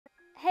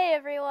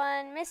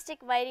everyone,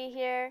 Mystic Mighty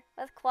here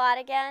with Quad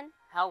again.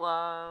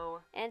 Hello.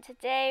 And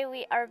today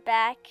we are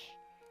back.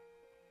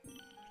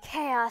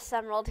 Chaos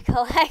Emerald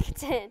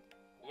collected.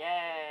 Yeah.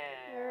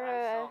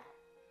 I'm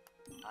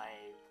so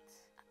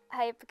hyped.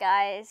 Hype,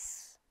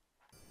 guys.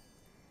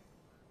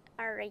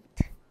 Alright.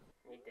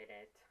 We did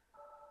it.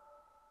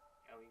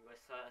 And let's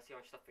see how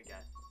much stuff we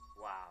get.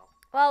 Wow.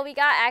 Well, we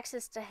got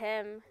access to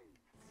him.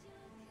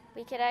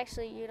 We could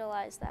actually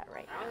utilize that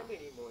right I now. don't think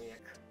we need more yet.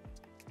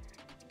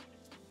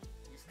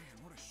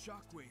 Man, what a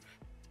shockwave.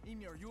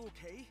 Amy, are you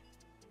okay?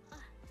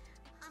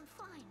 I'm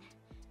fine.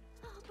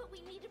 Oh, but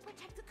we need to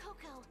protect the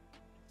Coco.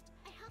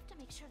 I have to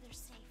make sure they're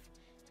safe.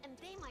 And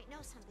they might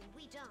know something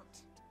we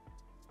don't.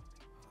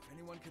 If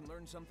anyone can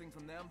learn something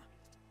from them,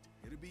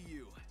 it'll be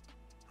you.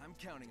 I'm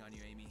counting on you,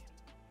 Amy.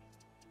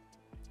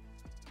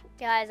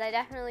 Guys, I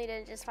definitely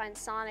didn't just find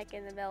Sonic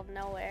in the middle of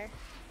nowhere.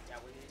 Yeah,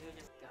 we did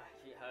just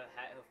her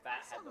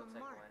fat head I saw looks a like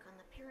mark one. on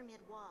the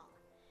pyramid wall.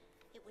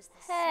 It was the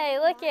Hey,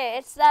 same look mark it, I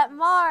it's saw that in the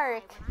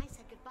mark. sky when I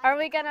said goodbye Are to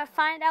we the gonna Coco.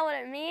 find out what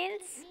it What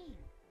means? did it mean?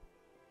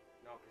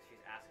 No, because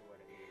she's asking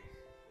what it means.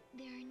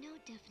 There are no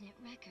definite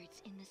records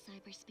in the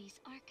cyberspace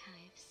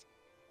archives,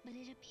 but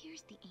it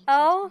appears the ancients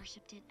Oh,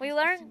 worshipped it we as the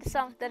learned symbol of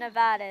something God.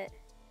 about it.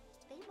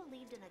 They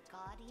believed in a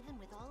god even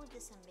with all of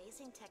this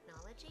amazing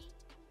technology?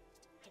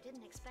 I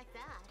didn't expect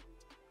that.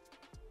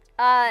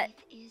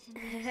 Faith is an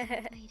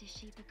excellent way to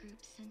shape a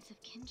group's sense of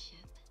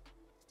kinship.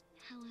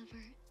 However,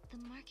 the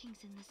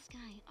markings in the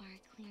sky are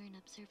a clear and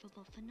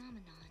observable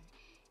phenomenon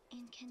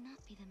and cannot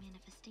be the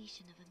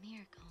manifestation of a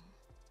miracle.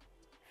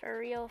 For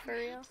real, for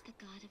real. Perhaps the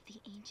god of the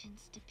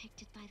ancients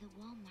depicted by the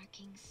wall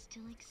markings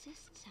still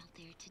exists out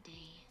there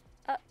today.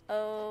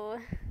 Uh-oh.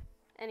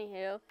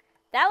 Anywho,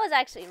 that was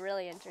actually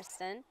really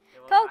interesting. Yeah,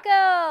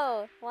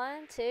 well, Coco!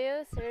 1,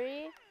 2,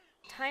 3.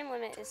 Time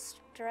limit is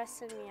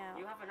stressing me out.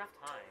 You have enough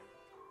time.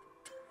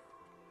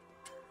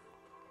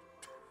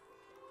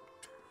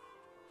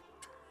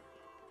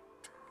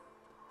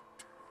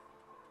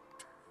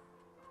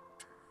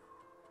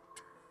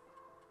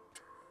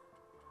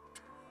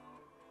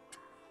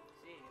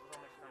 See, there's so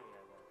much time you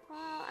have left.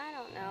 Well, I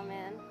don't know,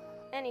 man.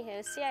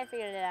 Anywho, see, I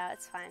figured it out.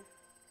 It's fine.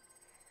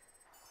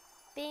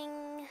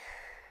 Bing.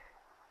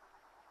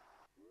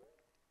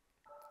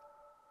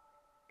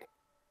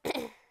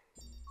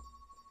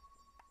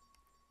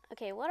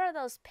 Okay, what are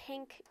those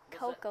pink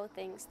cocoa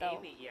things, though?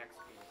 Amy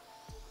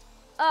EXP.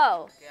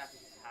 Oh, Yeah,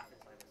 this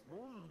happens like this.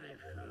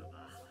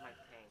 My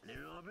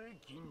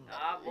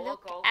pink.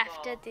 look Coco.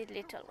 after the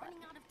little one.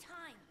 Running out of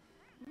time.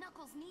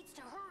 Knuckles needs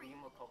to hurry. Need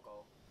more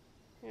Coco.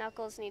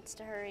 Knuckles needs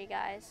to hurry,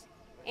 guys.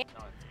 No, it's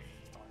fine.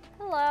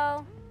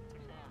 Hello.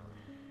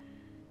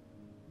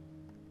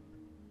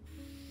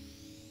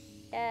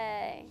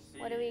 Yay.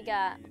 What do we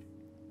got?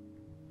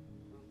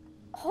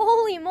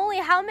 Holy moly,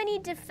 how many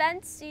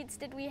defense seats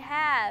did we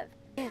have?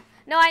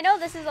 No, I know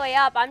this is the way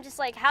up. I'm just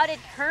like, how did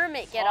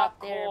Hermit get up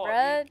there,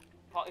 Parkour,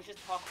 bro? It's just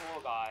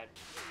parkour, God.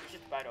 It's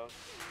just better.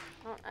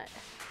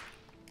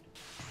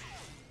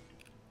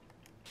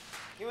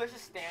 He was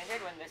just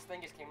standing when this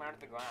thing just came out of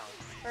the ground.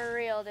 For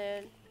real,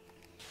 dude.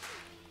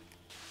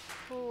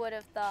 Who would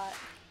have thought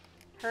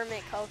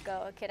Hermit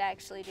Coco could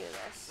actually do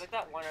It's this? like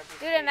that one episode.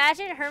 Dude,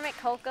 imagine Hermit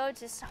Coco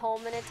just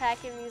home and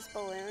attacking these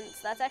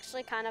balloons. That's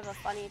actually kind of a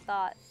funny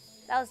thought.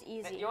 That was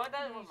easy. You know what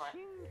that was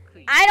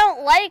my... I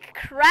don't like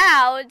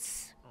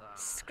crowds.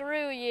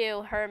 Screw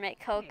you, Hermit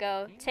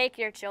Coco. Take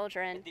your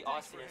children. The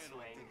awesomeness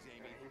swing.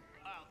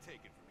 I'll take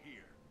it from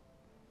here.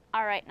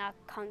 Alright, now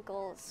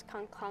Kunkles.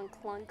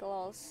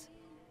 Kunklunkles.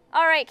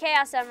 Alright,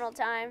 Chaos Emerald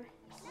time.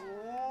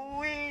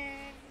 Whee!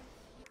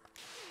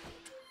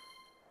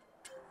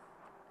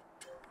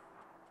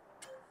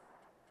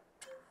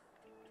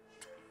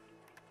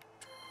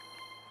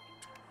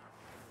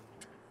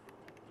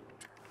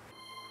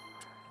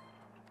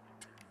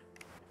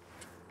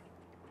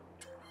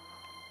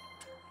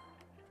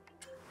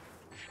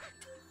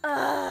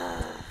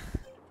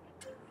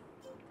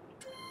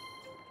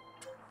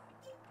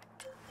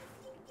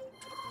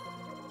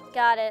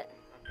 Got it.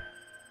 Okay.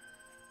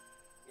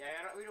 Yeah,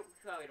 we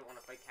probably don't want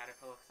to fight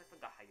Caterpillar because I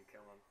forgot how you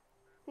kill him.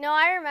 No,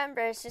 I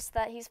remember. It's just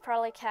that he's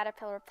probably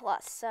Caterpillar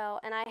Plus. So,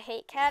 and I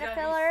hate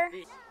Caterpillar.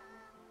 Is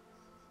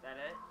that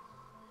it?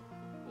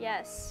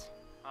 Yes.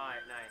 Alright,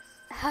 nice.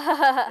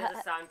 There's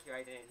a sound cue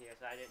I didn't hear,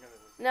 so I didn't know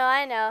it was. No,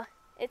 I know.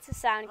 It's a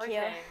sound cue.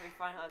 Okay,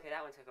 okay,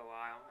 that one took a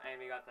while. And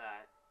we got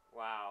that.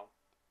 Wow.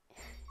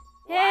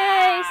 Yay!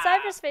 Wow.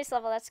 Cyberspace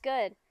level. That's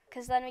good.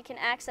 Because then we can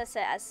access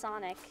it as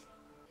Sonic.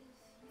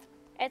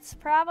 It's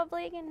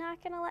probably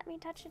not going to let me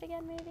touch it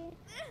again, maybe.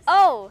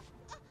 Oh!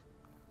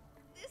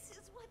 This is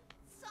what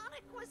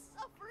Sonic was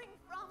suffering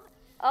from.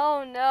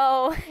 Oh,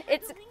 no.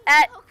 It's The winged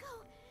at...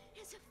 Coco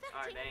is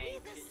Alright, affecting me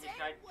man, the you same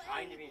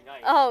trying to way. be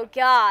nice. Oh,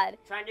 God.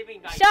 Trying to be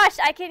nice. Shush!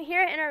 I can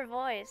hear it in her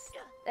voice.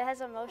 It has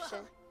emotion.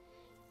 Well,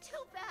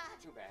 too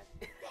bad. Too bad.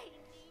 They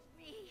need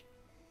me.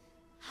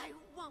 I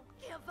won't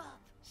give up.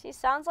 She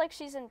sounds like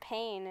she's in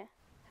pain.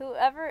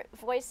 Whoever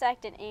voice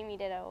acted Amy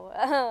did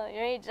a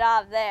great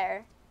job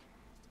there.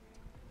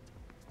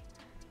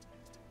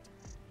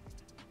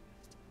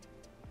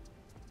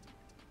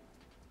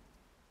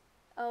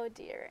 Oh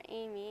dear,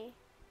 Amy.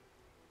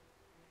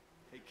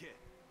 Hey kid,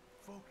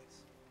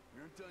 focus.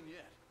 We aren't done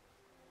yet.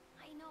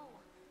 I know.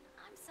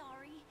 I'm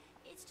sorry.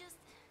 It's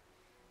just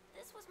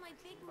this was my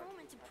big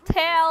moment to prove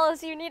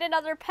Tails, you need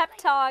another pep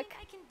talk.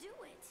 I can do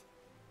it.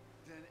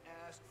 Then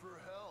ask for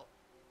help.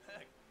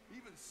 Heck,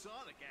 even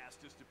Sonic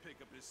asked us to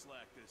pick up his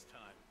slack this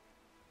time.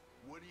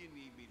 What do you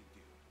need me to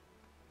do?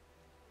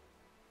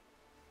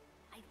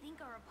 I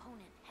think our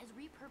opponent has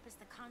repurposed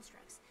the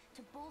constructs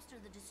to bolster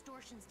the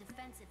distortion's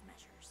defensive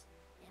measures.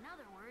 In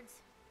other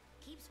words,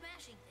 keep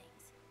smashing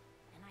things,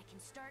 and I can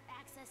start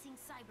accessing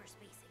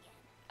cyberspace again.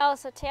 Oh,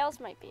 so Tails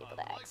might be able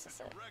to I like access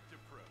the it. direct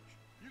approach.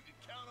 You can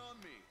count on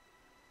me.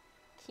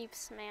 Keep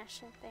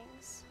smashing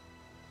things.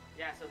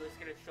 Yeah, so they're just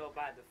gonna show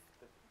by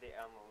the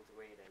emeralds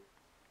waiting.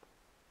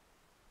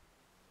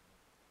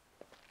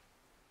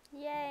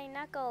 Yay,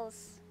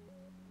 Knuckles.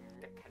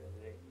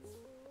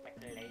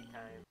 Late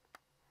time.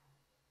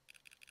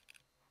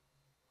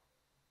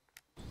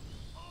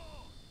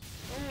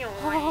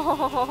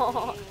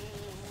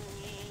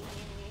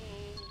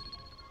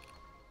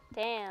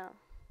 Damn.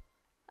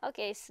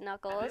 Okay, I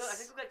Snuggles.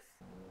 think we got.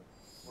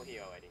 Well, he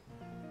already.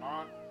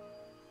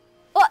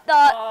 What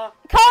the?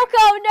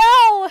 Coco,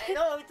 no!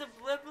 No, it's a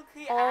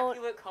biblically Oh,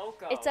 accurate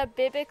Coco. It's a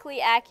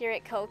biblically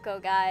accurate Coco,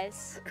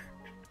 guys.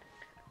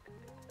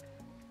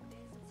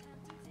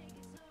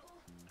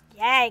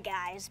 Yeah,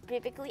 guys,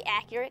 biblically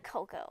accurate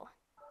Coco.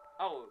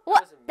 Oh,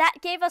 What? was a, That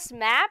gave us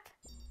map?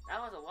 that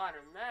was a lot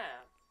of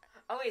map.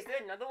 Oh wait, is there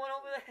another one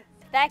over there?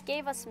 That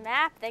gave us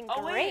map? Then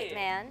Oh, great, wait.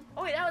 man.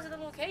 Oh wait, that was the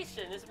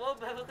location. There's more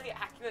biblically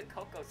accurate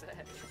Coco set.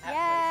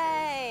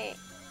 Yay!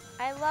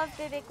 I love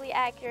biblically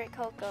accurate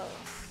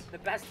Cocos. The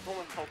best form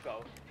of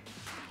Coco.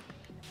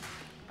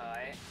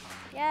 Alright.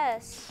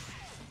 Yes.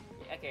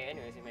 Okay,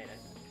 anyways, he made it.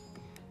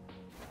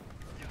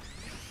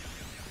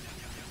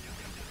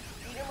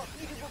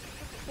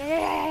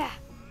 Yeah.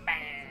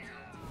 Bam!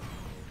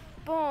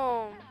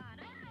 Boom.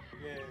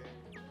 Yeah.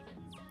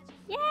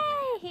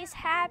 Yay! He's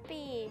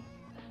happy.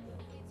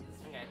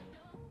 Okay.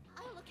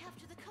 I'll look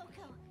after the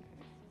Coco.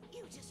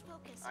 You just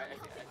focus Alright, on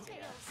okay, helping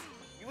okay,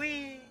 Tails.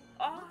 Wee!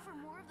 Oh! Look for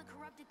more of the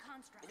corrupted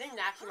constructs. I think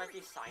actually might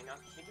be side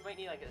knuckle. I think you might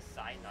need like a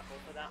side knuckle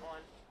for that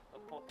one.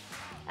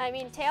 I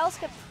mean, Tails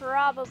could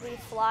probably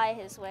fly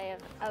his way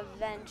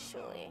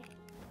eventually.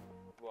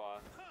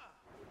 What?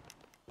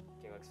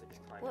 Okay, looks like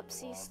just climbing the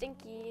Whoopsie wall.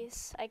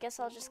 stinkies. I guess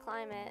I'll just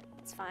climb it.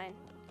 It's fine.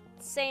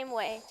 Same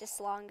way, just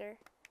longer.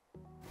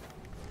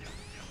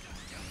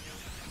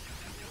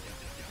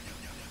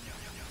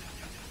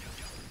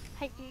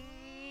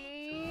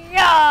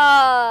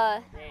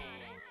 Yeah!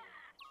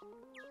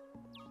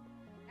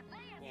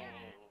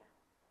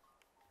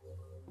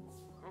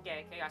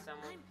 Okay, got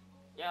someone.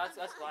 Yeah,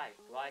 let's glide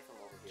from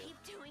over here.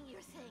 Keep doing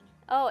your thing.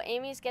 Oh,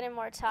 Amy's getting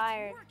more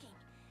tired. It's working.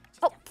 Just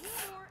Oh. a few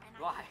more and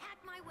I Why? can hack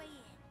my way in.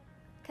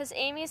 Because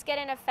Amy's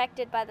getting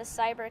affected by the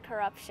cyber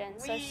corruption.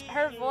 So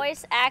her Whee!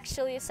 voice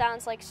actually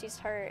sounds like she's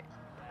hurt.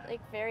 Like,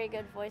 very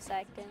good voice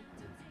acting.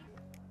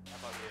 How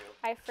about you?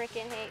 I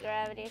freaking hate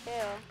gravity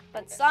too.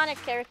 But Sonic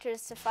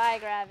characters defy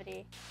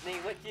gravity. They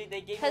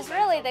gave Because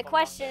momentum really, the from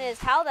question nothing. is,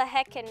 how the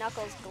heck can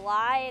Knuckles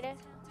glide?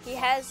 He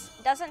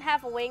doesn't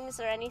have wings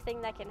or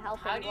anything that can help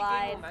How him do you gain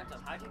glide.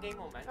 momentum? How do you gain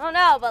momentum? Oh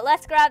no, but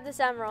let's grab this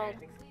emerald.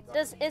 Okay,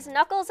 I think Is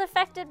Knuckles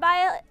affected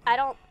by it? I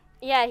don't.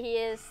 Yeah, he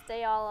is.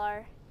 They all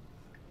are.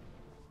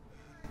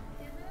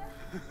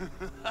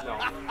 No.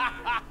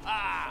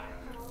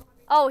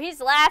 Oh,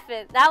 he's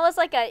laughing. That was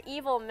like an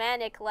evil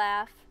manic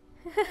laugh.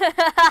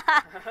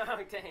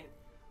 Dang.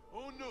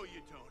 Oh no,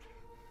 you don't.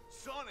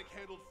 Sonic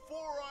handled 4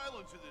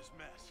 islands of this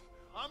mess.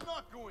 I'm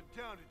not going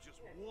down to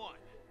just one.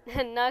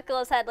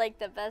 Knuckles had like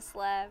the best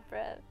laugh, bro.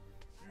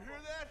 You hear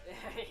that?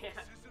 Yeah.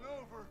 This isn't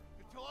over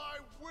until I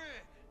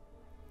win.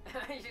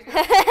 He's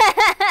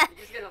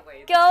just gonna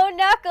lay there. Go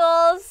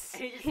Knuckles!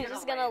 He's just He's gonna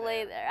just gonna lay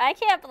lay there. there. I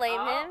can't blame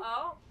Oh, him.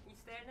 oh, he's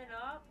standing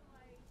up.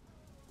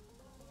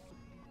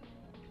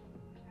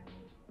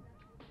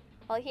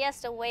 Well, he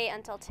has to wait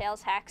until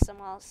Tails hacks them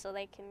all so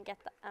they can get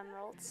the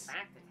emeralds.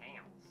 Back to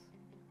Tails.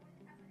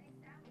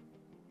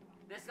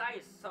 This guy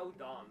is so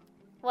dumb.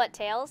 What,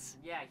 Tails?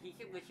 Yeah, he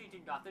can literally do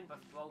nothing but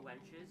throw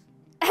wrenches.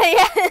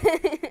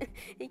 Yeah.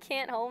 He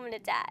can't home and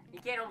attack. He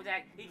can't home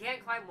attack. He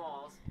can't climb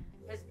walls.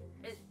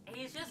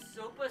 He's just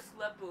super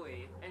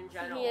slippery in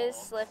general. He is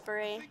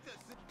slippery.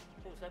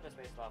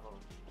 Cyberspace level.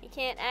 He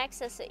can't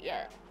access it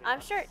yet. I'm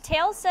sure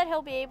Tails said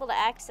he'll be able to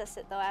access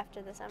it though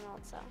after this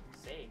emerald, so.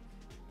 Safe.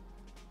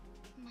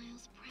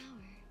 Miles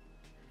Prower.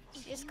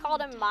 She just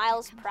called him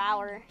Miles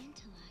Prower.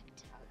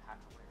 Intellect.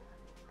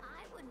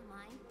 I wouldn't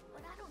mind,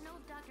 but I don't know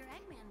if Dr.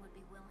 Eggman would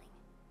be willing.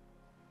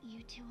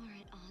 You two are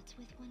at odds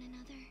with one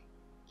another,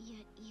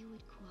 yet you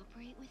would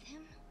cooperate with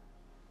him?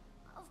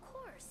 Of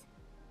course.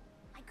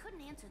 I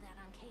couldn't answer that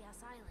on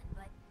Chaos Island,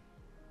 but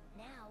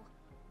now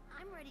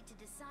I'm ready to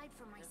decide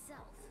for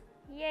myself.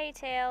 Yay,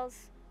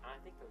 Tails. I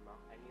think they're not.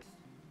 I used.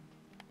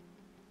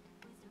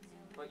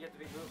 But you have to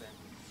be moving.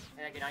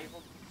 And again, now you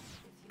hold.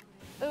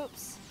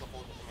 Oops. To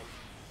hold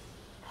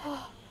it.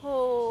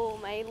 Oh,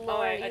 my Oh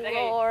lordy wait,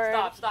 okay, lord.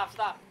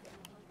 stop.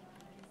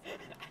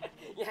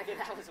 Yeah, okay,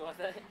 that was worth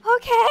it.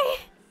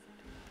 Okay.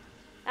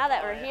 Now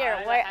that we're Alright,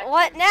 here, I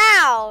what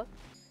now?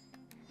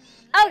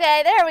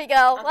 Okay, there we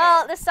go. Okay.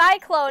 Well, the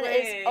cyclone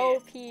Wait, is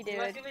OP, It's dude.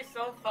 gonna be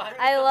so fun.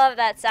 I love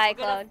that We're gonna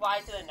cyclone. fly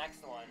to the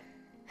next one.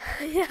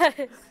 Yes.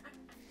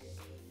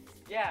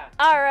 Yeah.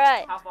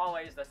 Alright. How far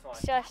away is this one?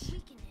 Shush.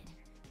 Weakened it,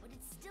 but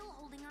it's still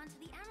holding on to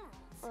the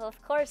emeralds. Well,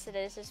 of course it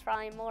is. There's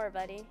probably more,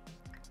 buddy.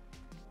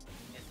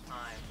 It's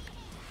time.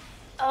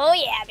 Oh,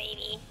 yeah,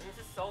 baby. And this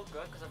is so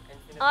good because of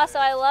infinite. Also,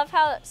 I boost.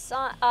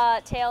 love how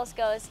Tails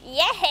goes,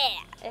 yeah!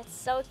 It's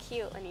so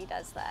cute when he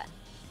does that.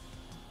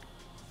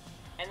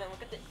 And then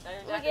look at the.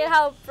 Look at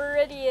how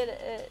pretty it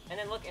is. And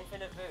then look,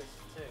 infinite boost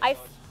too. I So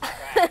it's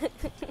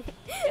cracked.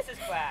 This is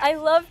cracked. I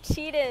love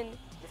cheating.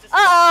 This is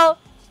Uh-oh!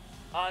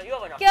 you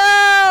have enough.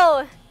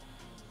 Go!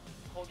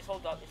 Just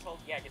hold up. Just hold.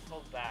 Yeah, just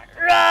hold back.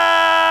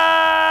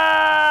 Rah!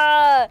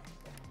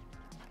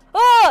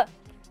 Oh!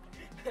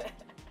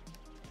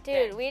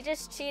 Dude, we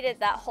just cheated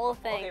that whole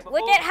thing. Okay, Look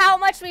before- at how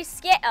much we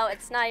skipped. Oh,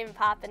 it's not even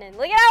popping in.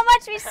 Look at how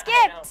much we I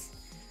skipped.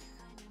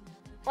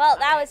 Well,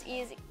 that Okay. was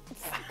easy.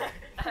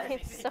 That was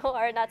It's easy. so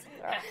hard not to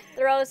throw.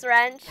 Throws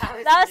wrench.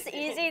 That That was was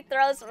easy. easy.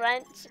 Throws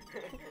wrench.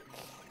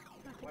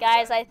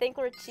 Guys, I think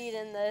we're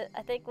cheating.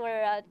 I think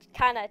we're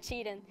kind of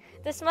cheating.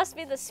 This must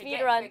be the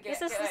speed run.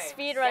 This is the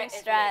speed run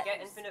strat.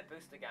 Get infinite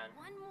boost again.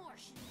 One more.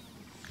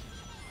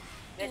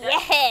 It Yeah.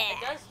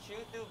 It does chew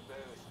through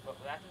boost, but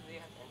that's what they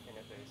have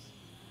infinite boost.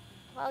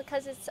 Well,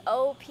 because it's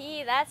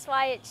OP. That's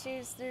why it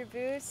chews through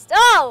boost.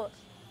 Oh!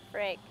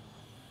 Frick.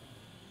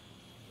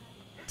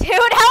 Dude, how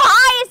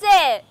high is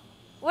it?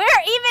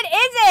 Where even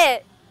is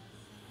it?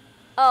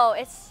 Oh,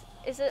 is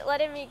it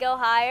letting me go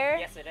higher?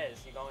 Yes, it is.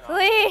 You're going on.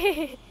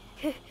 Please.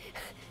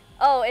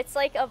 Oh, it's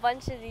like a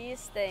bunch of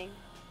these things.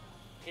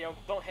 Okay,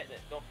 don't hit it.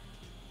 Don't.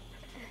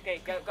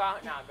 Okay, go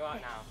out now. Go out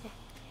now.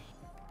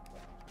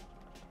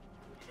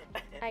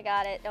 I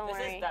got it. Don't This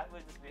worry. is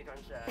definitely the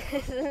speedrun chat.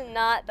 This is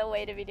not the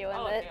way to be doing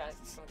Oh, this. yeah,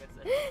 it's so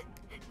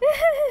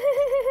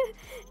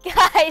good.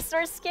 Guys,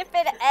 we're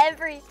skipping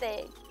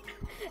everything.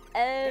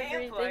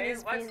 Everything Gameplay?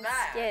 is What's being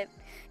that? skipped.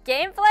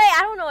 Gameplay? I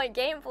don't know what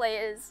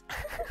gameplay is.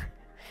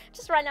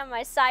 Just right now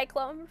my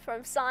Cyclone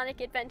from Sonic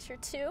Adventure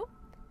 2. That is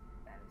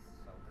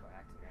so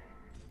correct,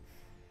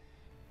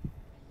 man.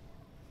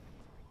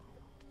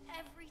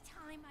 Every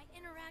time I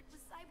interact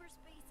with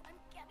cyberspace, I'm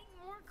getting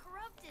more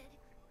corrupted.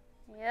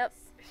 Yep.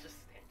 It's just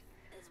standard.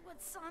 This is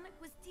what Sonic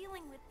was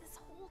dealing with this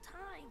whole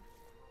time.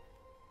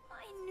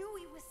 I knew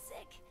he was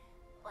sick,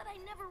 but I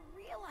never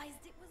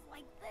realized it was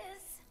like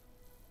this.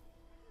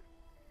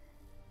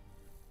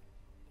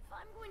 If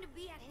I'm going to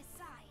be at his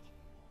side,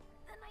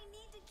 then I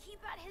need to keep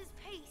at his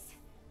pace.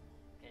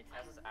 Okay, I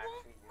Tess is won't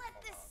actually let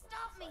this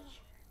stop me.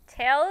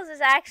 Tails is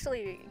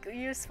actually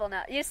useful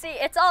now. You see,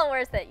 it's all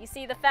worth it. You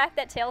see, the fact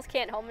that Tails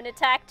can't home an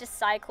attack, just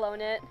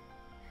Cyclone it.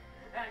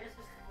 Yeah,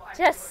 fly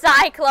Just through it.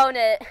 Cyclone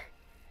it.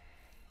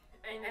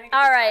 And then you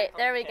Alright, just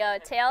there we go. cyclone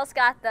it. Tails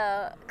got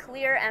the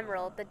clear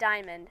emerald, the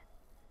diamond.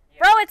 Yeah.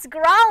 Bro, it's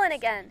growling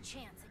again.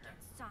 Chance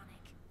against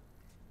Sonic.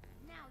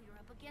 Now you're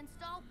up against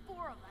all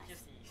four of us.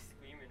 Just you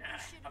screaming You at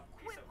should a have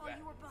piece quit of while red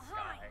you were in the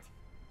behind. sky.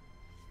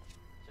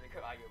 Should have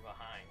quit while you were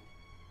behind.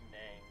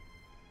 Dang.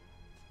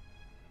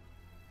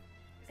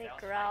 They Tails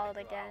growled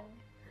trying to again.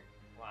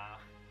 growl.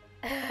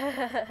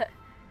 Wow.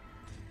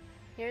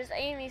 Here's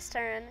Amy's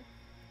turn.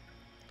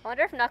 I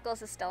wonder if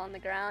Knuckles is still on the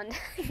ground.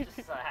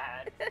 Just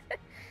sad.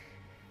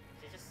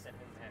 She's just sitting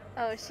there.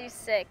 Oh, she's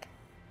sick.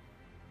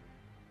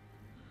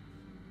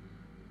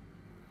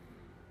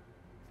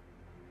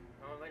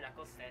 Oh, my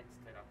Knuckles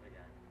stood up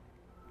again.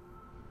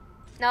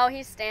 No,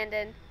 he's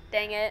standing.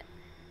 Dang it.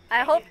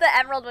 I hope the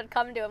emerald would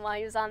come to him while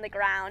he was on the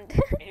ground.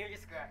 And he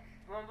just grabbed.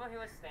 Remember he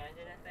was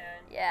standing at the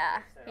end? Yeah,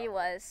 Stood he up.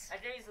 was. I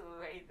think he's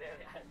right there.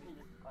 And he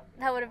just fucking-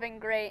 That would have been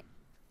great.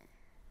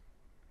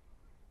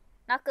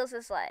 Knuckles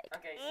is like,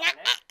 Okay,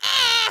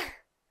 Sonic.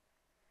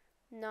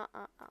 no,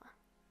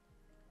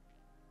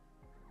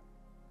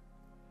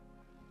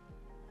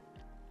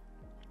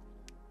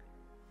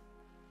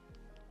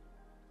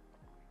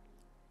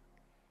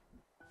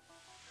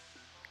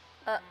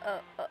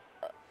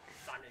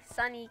 Sonic.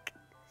 Sonic.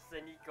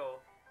 Sonico.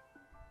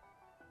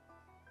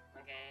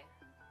 Okay.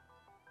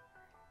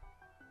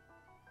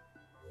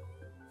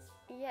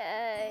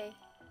 Yay.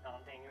 Oh,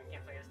 dang, we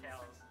can't play as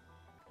Tails.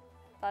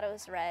 Thought it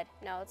was red.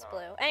 No, it's No.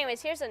 blue.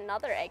 Anyways, here's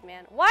another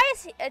Eggman. Why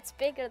is he? It's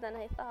bigger than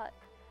I thought.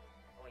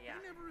 Oh, yeah.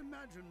 I never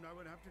imagined I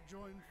would have to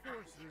join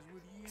forces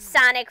with you.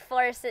 Sonic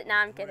Force it. No,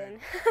 I'm kidding.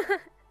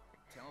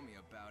 Tell me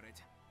about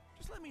it.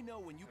 Just let me know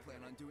when you plan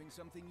on doing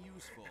something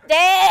useful.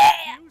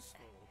 Damn!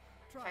 Useful?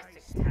 Try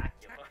Spectacular.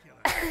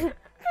 spectacular.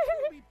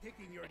 You'll be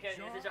picking your Okay,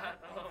 jaw this is your-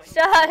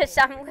 off. Shush,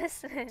 I'm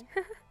listening.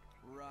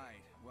 Right.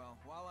 Well,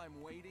 while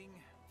I'm waiting,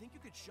 think you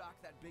could shock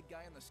that big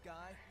guy in the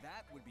sky?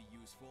 That would be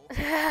useful.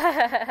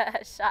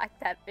 Shock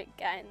that big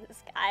guy in the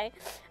sky.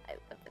 I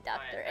love the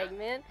Dr. yeah.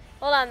 Eggman.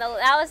 Hold on,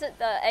 that wasn't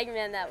the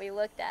Eggman that we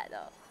looked at,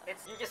 though.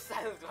 It's, you just said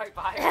it was right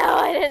by her. No,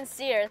 I didn't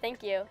see her.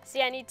 Thank you.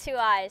 See, I need 2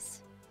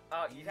 eyes.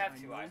 Oh, you have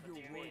two I know eyes. What you're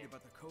do you worried mean?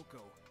 about the Coco.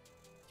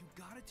 You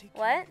gotta take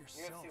What? care of You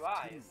yourself, have 2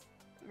 eyes.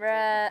 too.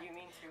 Bruh. Do you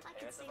mean to I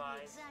could say the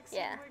pacifize? exact same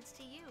Yeah. words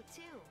to you,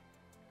 too.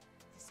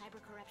 The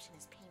cyber corruption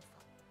is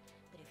painful,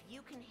 but if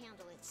you can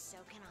handle it, so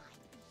can I.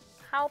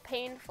 How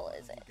painful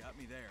is it? You got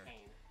me there.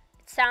 Pain.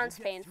 It sounds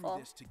We'll get through painful.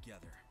 this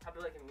together.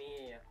 Probably like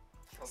me.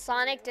 choking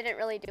Sonic you. didn't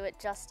really do it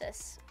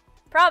justice.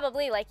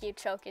 Probably like you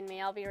choking me,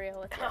 I'll be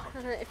real with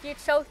you. If you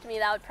choked me,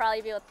 that would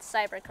probably be what the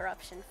cyber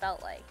corruption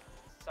felt like.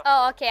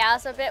 Oh, okay, I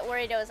was a bit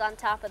worried it was on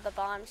top of the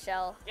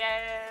bombshell. Yay,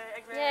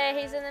 Eggman! Yeah,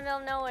 he's in the middle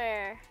of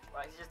nowhere.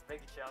 Well, he's just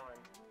big chilling.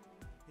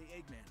 Hey,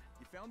 Eggman,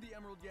 you found the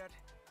emerald yet?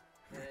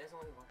 There is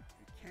only one.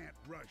 You can't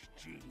rush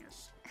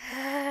genius.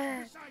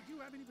 Can't Besides, you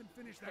haven't even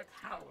finished that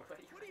How tower. would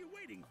you? What are you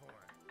waiting for?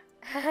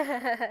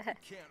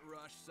 Can't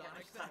rush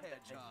Sonic the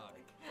Hedgehog.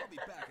 I'll be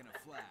back in a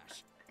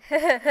flash.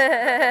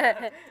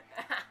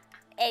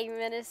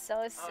 Eggman is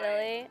so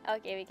silly.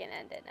 Okay, we can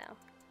end it now.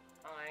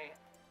 Alright.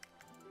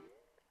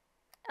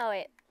 Oh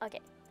wait, okay.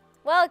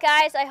 Well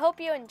guys, I hope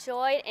you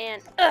enjoyed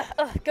and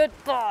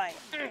goodbye.